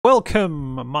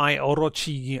Welcome, my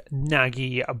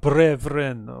Orochinagi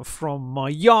brethren, from my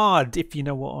yard, if you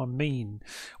know what I mean.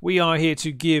 We are here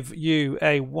to give you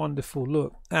a wonderful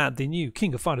look at the new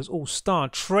King of Fighters All-Star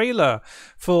trailer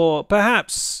for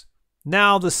perhaps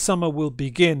now the summer will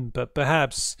begin, but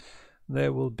perhaps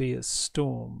there will be a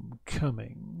storm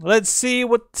coming. Let's see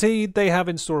what they have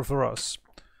in store for us.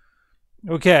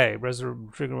 Okay,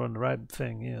 trigger on the right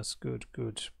thing. Yes, good.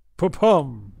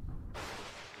 Pum.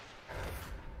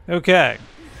 Okay.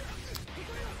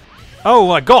 Oh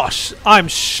my gosh, I'm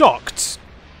shocked.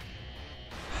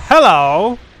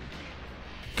 Hello.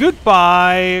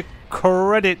 Goodbye,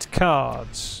 credit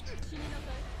cards.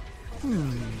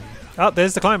 Oh,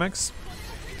 there's the climax.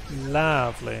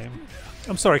 Lovely.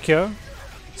 I'm sorry, Kyo.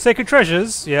 Sacred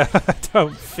treasures? Yeah, I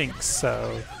don't think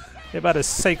so. They're about as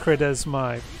sacred as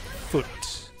my foot.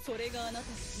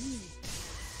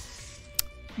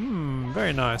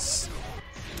 Very nice.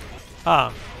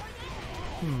 Ah.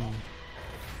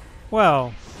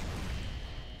 Well.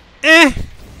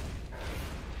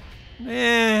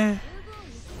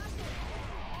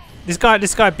 This guy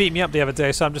beat me up the other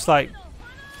day, so I'm just like,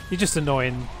 you're just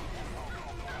annoying.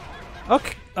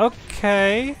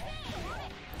 Okay.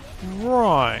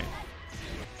 Right.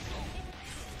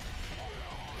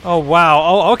 Oh wow.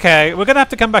 Oh, okay. We're gonna have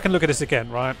to come back and look at this again,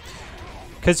 right?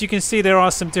 Because you can see there are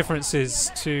some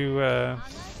differences to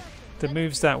the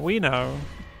moves that we know.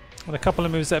 And a couple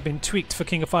of moves that have been tweaked for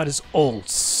King of Fighters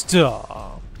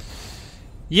All-Star.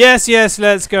 Yes,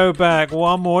 let's go back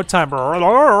one more time.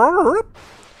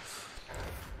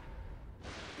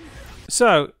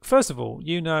 So, first of all,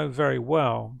 you know very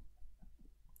well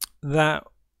that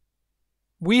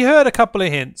we heard a couple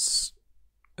of hints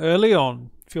early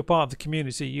on. If you're part of the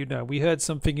community, you know we heard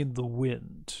something in the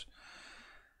wind.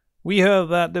 We heard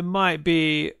that there might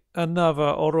be another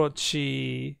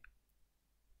Orochi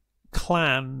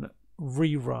clan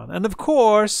rerun, and of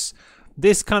course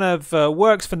this kind of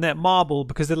works for Netmarble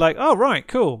because they're like, oh right,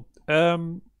 cool,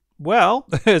 well,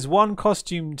 there's one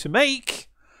costume to make,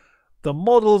 the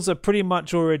models are pretty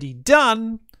much already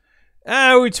done,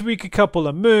 we tweak a couple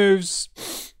of moves,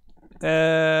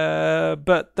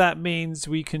 but that means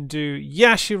we can do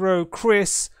Yashiro,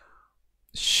 Chris,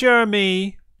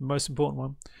 Shermie, the most important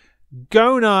one,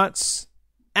 Go Nuts,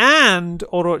 and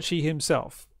Orochi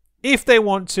himself. If they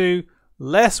want to,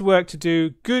 less work to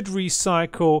do, good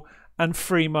recycle, and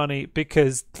free money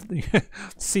because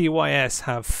CYS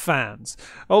have fans.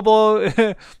 Although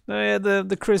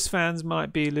the Chris fans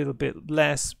might be a little bit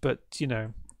less, but you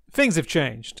know, things have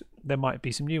changed. There might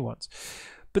be some new ones.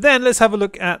 But then let's have a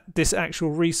look at this actual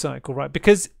recycle, right?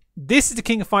 Because this is the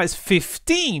King of Fighters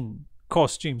 15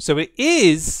 costume, so it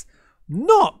is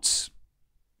not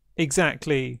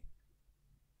exactly.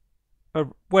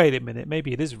 Wait a minute,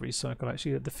 maybe it is a recycle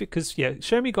actually. Because yeah,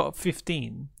 Shermie got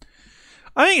 15.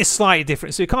 I think it's slightly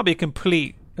different, so it can't be a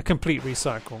complete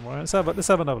recycle, right? Let's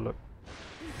have another look.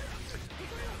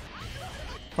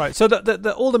 Right, so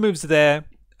all the moves are there.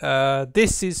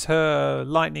 This is her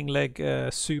lightning leg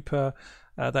super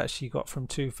that she got from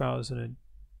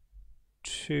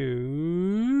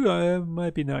 2002.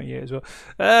 Might be 98 as well.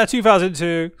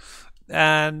 2002,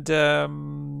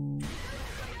 and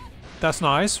that's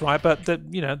nice, right? But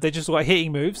you know, they just got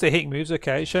hitting moves. They're hitting moves.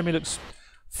 Okay, Shermie looks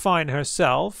fine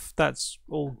herself. That's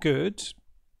all good.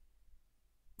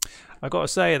 I gotta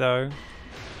say though,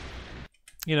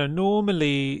 you know,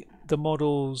 normally the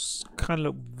models kind of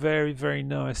look very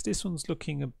nice. This one's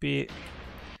looking a bit,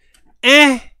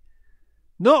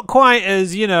 not quite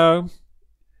as, you know,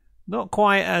 not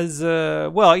quite as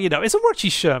well. You know, it's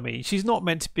Orochi Shermie. She's not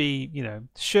meant to be, you know,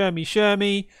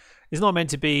 Shermie. It's not meant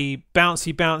to be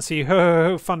bouncy,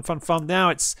 ho, fun. Now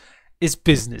it's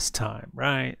business time,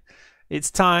 right?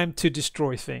 It's time to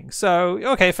destroy things. So,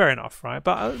 okay, fair enough, right?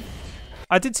 But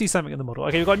I did see something in the model.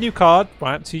 Okay, we've got a new card,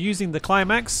 right? So using the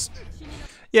climax.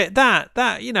 Yeah,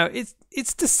 that, you know,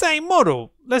 it's the same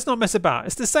model. Let's not mess about.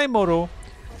 It's the same model.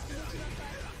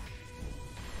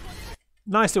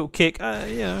 Nice little kick,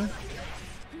 you know.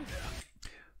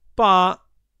 But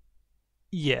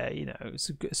yeah, you know, it's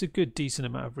a good decent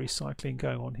amount of recycling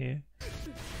going on here.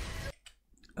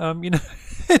 You know,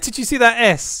 did you see that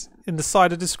S in the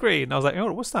side of the screen? I was like, oh,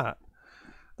 what's that?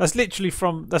 That's literally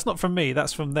from. That's not from me.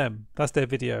 That's from them. That's their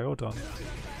video. Hold on.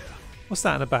 What's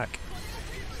that in the back?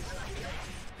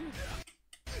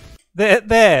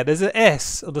 There's an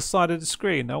S on the side of the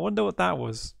screen. I wonder what that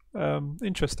was.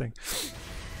 Interesting.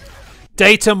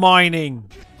 Data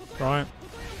mining, right?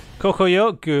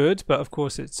 Kokoyo, good, but of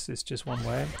course it's just one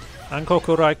way. And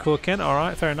Kokorai Koken,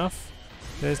 alright, fair enough.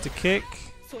 There's the kick.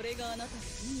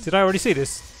 Did I already see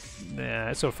this? Yeah,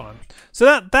 it's all fine. So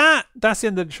that's the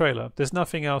end of the trailer. There's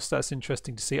nothing else that's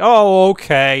interesting to see. Oh,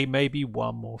 okay, maybe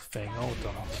one more thing. Hold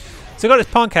on. So I got this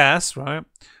punk ass, right?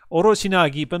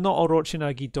 Orochinagi, but not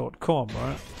orochinagi.com,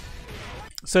 right?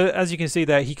 So as you can see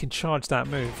there, he can charge that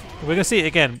move. We're going to see it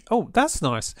again. Oh, that's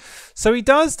nice. So he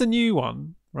does the new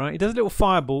one, right? He does a little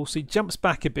fireball, so he jumps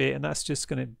back a bit, and that's just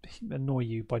going to annoy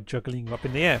you by juggling up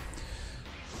in the air.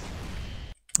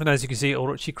 And as you can see,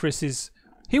 Orochi Chris is...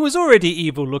 He was already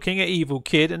evil looking, an evil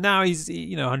kid, and now he's,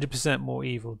 you know, 100% more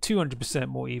evil, 200%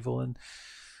 more evil. And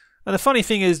the funny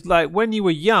thing is, like, when you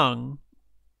were young,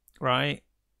 right,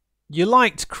 you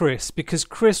liked Chris because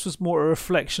Chris was more a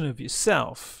reflection of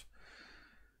yourself.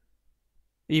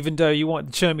 Even though you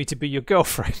wanted Shermie to be your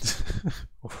girlfriend.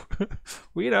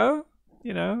 Well,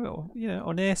 you know,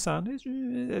 on air, son.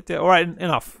 All right,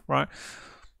 enough, right?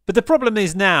 But the problem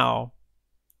is now,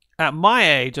 at my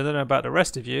age, I don't know about the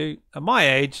rest of you, at my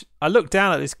age, I look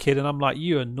down at this kid and I'm like,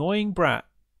 you annoying brat,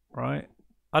 right?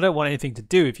 I don't want anything to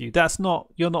do with you.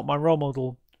 You're not my role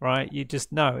model, right? You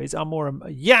just know. I'm more a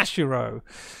Yashiro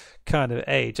kind of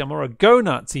age. I'm more a go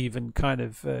nuts even kind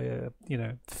of, you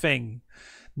know, thing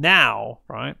now,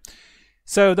 right?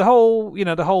 So the whole, you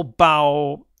know, the whole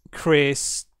Bao,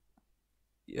 Chris,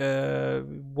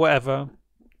 whatever,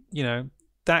 you know,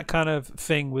 that kind of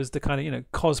thing was the kind of, you know,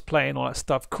 cosplay and all that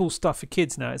stuff, cool stuff for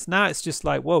kids now. It's just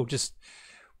like, whoa,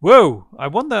 I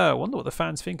wonder what the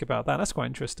fans think about that. That's quite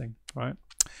interesting, right?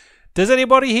 Does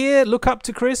anybody here look up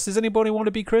to Chris? Does anybody want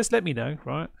to be Chris? Let me know,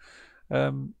 right?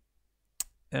 And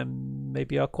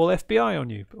maybe I'll call FBI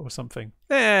on you or something.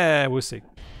 Yeah, we'll see.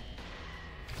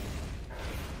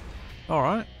 All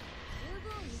right.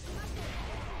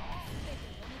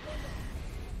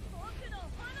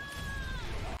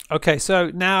 Okay, so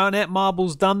now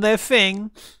Netmarble's done their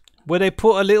thing where they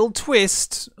put a little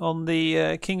twist on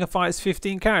the King of Fighters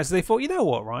 15 characters. They thought, you know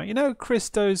what, right? You know,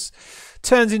 Christos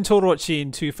turns into Orochi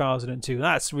in 2002.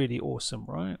 That's really awesome,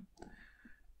 right?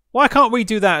 Why can't we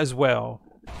do that as well?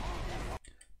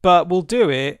 But we'll do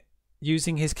it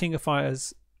using his King of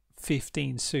Fighters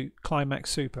 15 Climax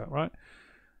Super, right?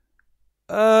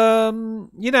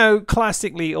 You know,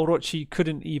 classically Orochi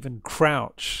couldn't even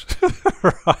crouch,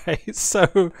 right?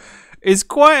 So it's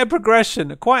quite a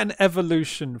progression, quite an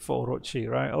evolution for Orochi,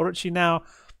 right? Orochi now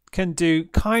can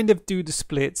kind of do the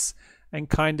splits and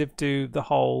kind of do the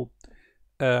whole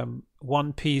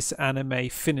One Piece anime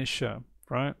finisher,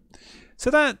 right?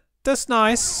 So that's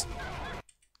nice,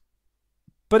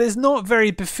 but it's not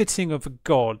very befitting of a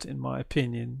god, in my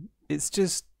opinion. It's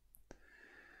just...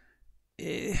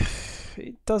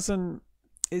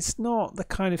 it's not the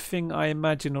kind of thing I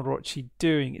imagine Orochi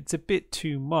doing. It's a bit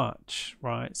too much,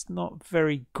 right? It's not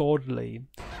very godly.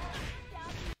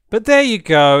 But there you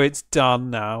go, it's done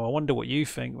now. I wonder what you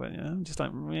think, but you know, I'm just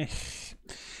like, meh.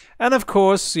 And of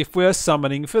course, if we're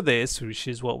summoning for this, which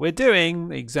is what we're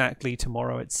doing exactly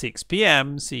tomorrow at 6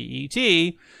 PM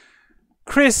CET,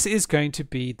 Chris is going to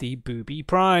be the booby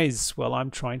prize. Well,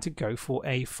 I'm trying to go for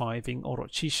A5ing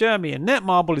Orochi Shermie. And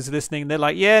Netmarble is listening. They're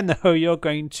like, yeah, no, you're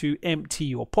going to empty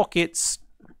your pockets.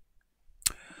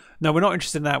 No, we're not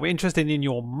interested in that. We're interested in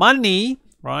your money,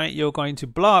 right? You're going to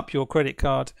blow up your credit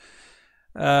card.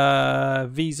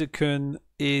 Visa-kun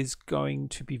is going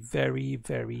to be very,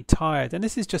 very tired. And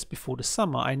this is just before the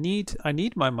summer. I need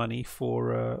my money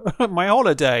for my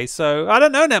holiday. So I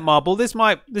don't know, Netmarble. This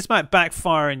might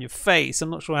backfire in your face. I'm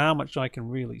not sure how much I can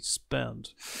really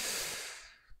spend.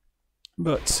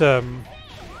 But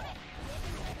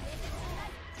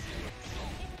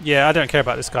yeah, I don't care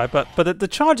about this guy. But the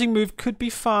charging move could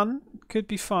be fun. Could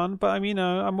be fun. But I mean,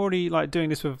 I'm already like doing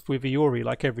this with Iori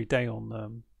like every day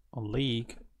on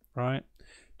League, right?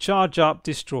 Charge up,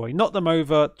 destroy, knock them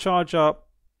over, charge up,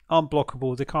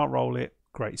 unblockable, they can't roll it,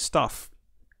 great stuff.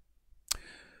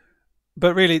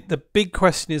 But really, the big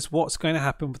question is what's going to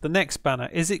happen with the next banner.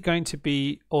 Is it going to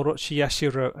be Orochi,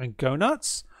 Yashiro and Go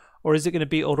Nuts? Or is it going to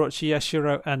be Orochi,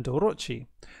 Yashiro and Orochi?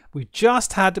 We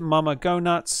just had Mama Go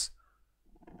Nuts.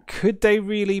 Could they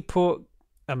really put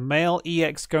a male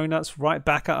EX Go Nuts right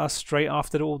back at us straight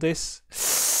after all this?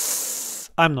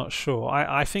 I'm not sure.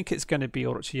 I think it's going to be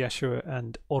Orochi Yashiro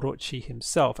and Orochi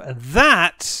himself. And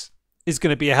that is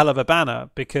going to be a hell of a banner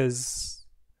because,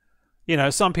 you know,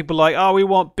 some people are like, oh, we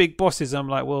want big bosses. I'm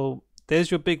like, well,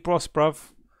 there's your big boss,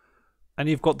 bruv. And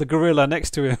you've got the gorilla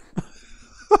next to him.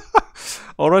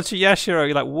 Orochi Yashiro,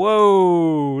 you're like,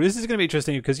 whoa, this is going to be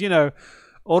interesting because, you know,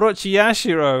 Orochi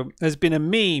Yashiro has been a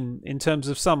meme in terms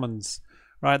of summons,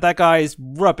 right? That guy is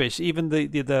rubbish. Even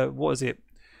the what is it?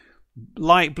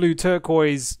 Light blue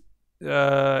turquoise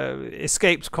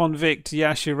escaped convict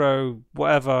Yashiro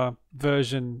whatever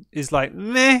version is like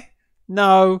meh.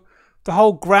 No, the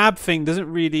whole grab thing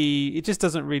doesn't really, it just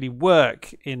doesn't really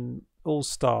work in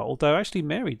All-Star. Although actually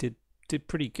Mary did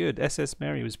pretty good. SS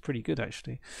Mary was pretty good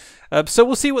actually. So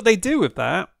we'll see what they do with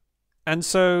that. And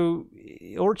so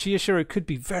Orochi Yashiro could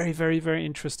be very, very, very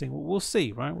interesting. We'll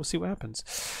see, right? We'll see what happens.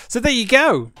 So there you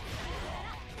go.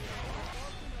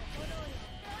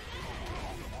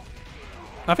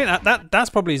 I think that's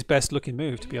probably his best looking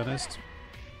move, to be honest.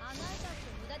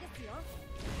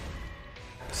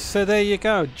 So there you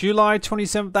go. July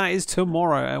 27th, that is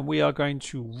tomorrow, and we are going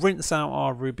to rinse out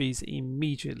our rubies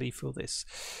immediately for this.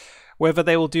 Whether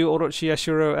they will do Orochi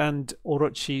Yashiro and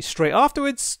Orochi straight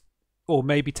afterwards, or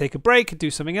maybe take a break and do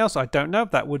something else, I don't know.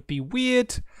 That would be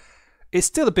weird. It's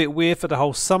still a bit weird for the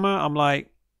whole summer. I'm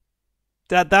like,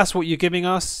 that's what you're giving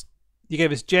us? You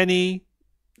gave us Jenny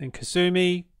and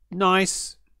Kasumi.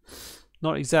 Nice.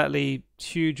 Not exactly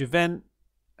huge event.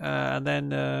 And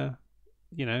then,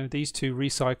 you know, these two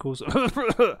recycles.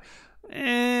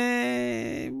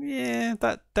 Yeah,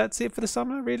 that's it for the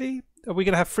summer, really? Are we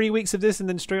going to have 3 weeks of this and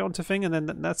then straight on to thing and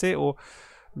then that's it? Or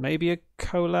maybe a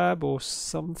collab or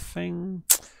something?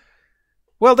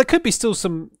 Well, there could be still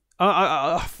some...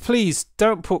 please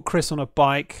don't put Chris on a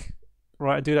bike,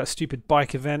 right, and do that stupid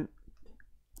bike event.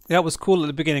 That was cool at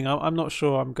the beginning. I'm not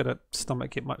sure I'm going to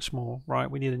stomach it much more,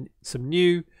 right? We need some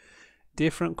new,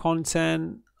 different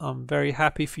content. I'm very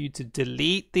happy for you to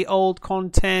delete the old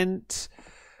content.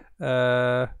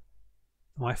 My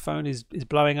phone is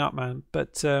blowing up, man.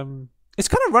 But it's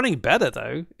kind of running better,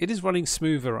 though. It is running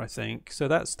smoother, I think. So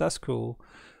that's cool.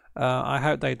 I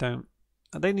hope they don't.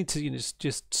 They need to, you know,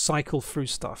 just cycle through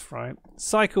stuff, right?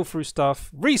 Cycle through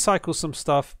stuff, recycle some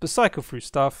stuff, but cycle through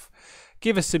stuff.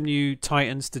 Give us some new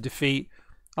titans to defeat.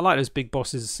 I like those big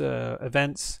bosses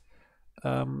events.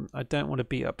 I don't want to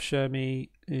beat up Shermie.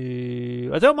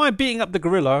 I don't mind beating up the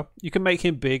gorilla. You can make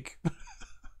him big.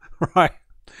 Right.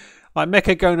 Like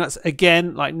Mecha Go Nuts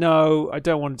again. Like, no, I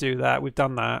don't want to do that. We've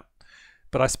done that.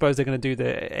 But I suppose they're going to do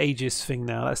the Aegis thing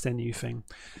now. That's their new thing.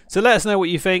 So let us know what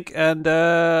you think. And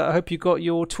I hope you got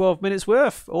your 12 minutes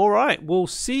worth. All right. We'll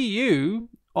see you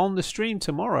on the stream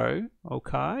tomorrow.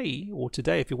 Okay. Or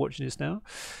today if you're watching this now.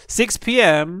 6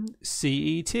 p.m.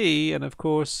 CET. And of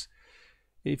course,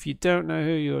 if you don't know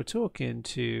who you're talking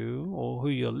to or who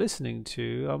you're listening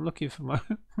to, I'm looking for my,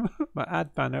 my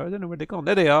ad banner. I don't know where they're gone.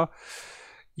 There they are.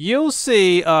 You'll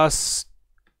see us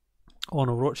on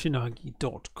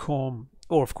Orochinagi.com.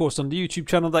 Or, of course, on the YouTube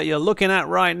channel that you're looking at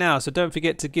right now. So don't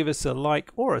forget to give us a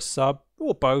like or a sub,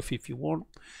 or both if you want.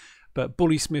 But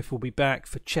Bully Smith will be back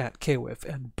for chat, KOF,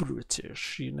 and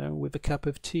British, you know, with a cup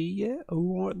of tea, yeah?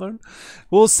 All right, then.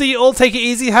 We'll see you all. Take it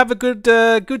easy. Have a good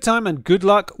time, and good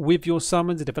luck with your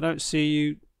summons. And if I don't see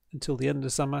you until the end of the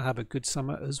summer, have a good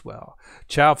summer as well.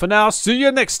 Ciao for now. See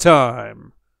you next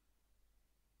time.